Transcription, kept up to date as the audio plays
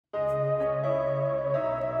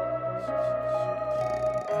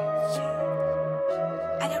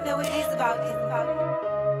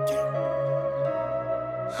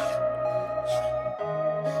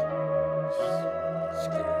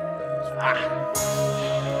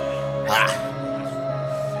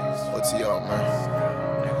What's he on, man?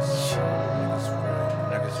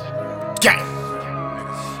 Gang.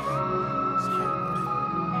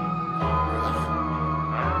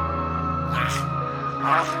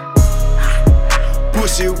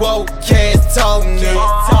 Pussy woke, cash talk, nigga.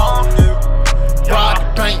 Rob the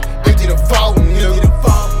bank, empty the vault, nigga.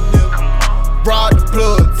 Rob the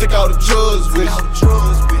plug, take all the drugs with it.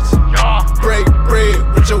 Break bread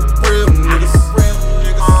with your real niggas.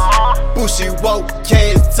 Pussy woke,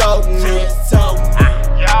 cash talk, nigga.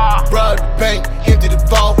 Rob the bank, empty the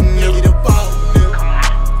vault, nigga.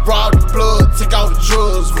 Rob the plug, take all the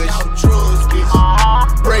drugs with it.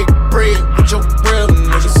 Break bread with your real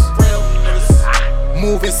niggas.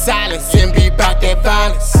 Move in silence and be about that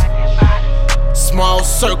violence. Small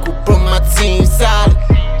circle, but my team solid.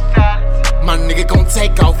 My nigga gon'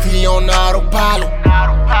 take off, he on autopilot.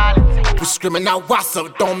 We screaming out, what's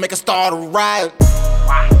up? Don't make us start a riot.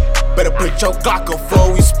 Better put your Glock up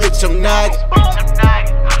before we split your nugget.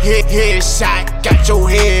 Head shot, got your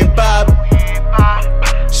head bobbing.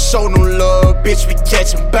 Show no love, bitch, we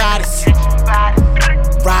catching bodies.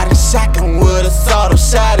 Riding shotgun with a auto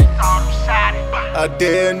shot it. I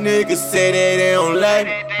dare niggas say that they don't like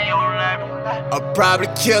me. I'll probably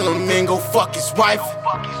kill him and go fuck his wife.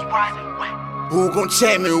 Who gon'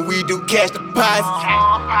 check me? We do cash deposit.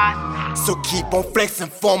 So keep on flexing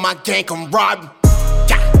for my gang, come rob me.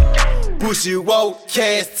 Pussy woke,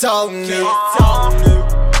 cash talk, nigga.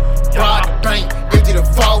 Rob the bank, empty the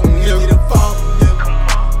vault, nigga.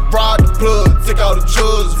 Rob the plug, take all the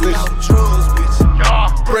drugs with it.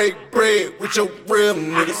 Break bread with your real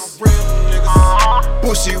niggas.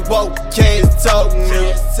 Pussy woke, cash talk,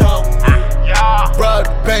 nigga. Rob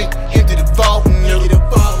the bank, empty the vault, nigga.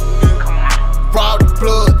 Rob the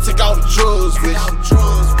plug, take all the drugs with it.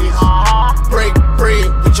 Break bread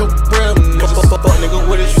with your real niggas. Fuck nigga,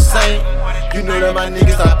 what is you saying? You know that my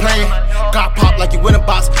niggas not playing. Got pop like you in a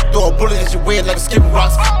box. Throw a bullet at your head like a skipping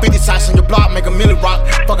rocks. 50 shots on your block, make a million rock.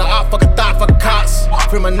 Fuck a op, fuck a thought, fuck a cops.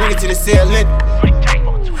 Bring my nigga to the cell lit.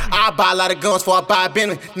 I buy a lot of guns before I buy a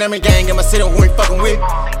Bentley. Name and gang in my city, who ain't fucking with me?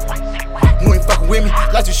 Who ain't fucking with me?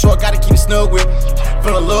 Life too short, gotta keep it snug with me.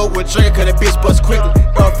 Fell in love with a trigger, cause that bitch bust quickly.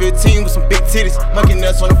 Girl 15 with some big titties. Monkey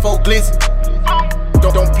nuts on the folk glizzy.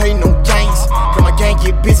 Don't play no games. Cause my gang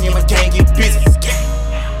get busy and my gang get busy.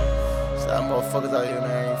 Y'all motherfuckers out here,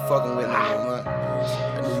 man, ain't fucking with me, man.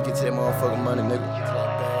 I need to get to that motherfucking money,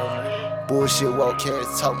 nigga. Bullshit, walk, carry,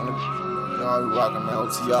 talk, nigga. You know how we rockin', man.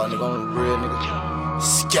 OT y'all, nigga, on the real, nigga.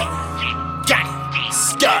 Scat, gang,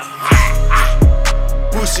 scat.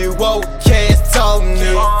 Pussy, walk, cash, talk,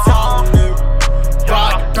 nigga.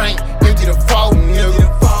 Rob the bank, empty the vault, nigga.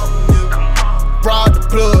 Rob the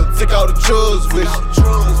plug, take all the drugs with it.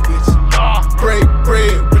 Break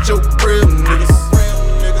bread with your real niggas.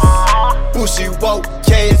 Pussy woke,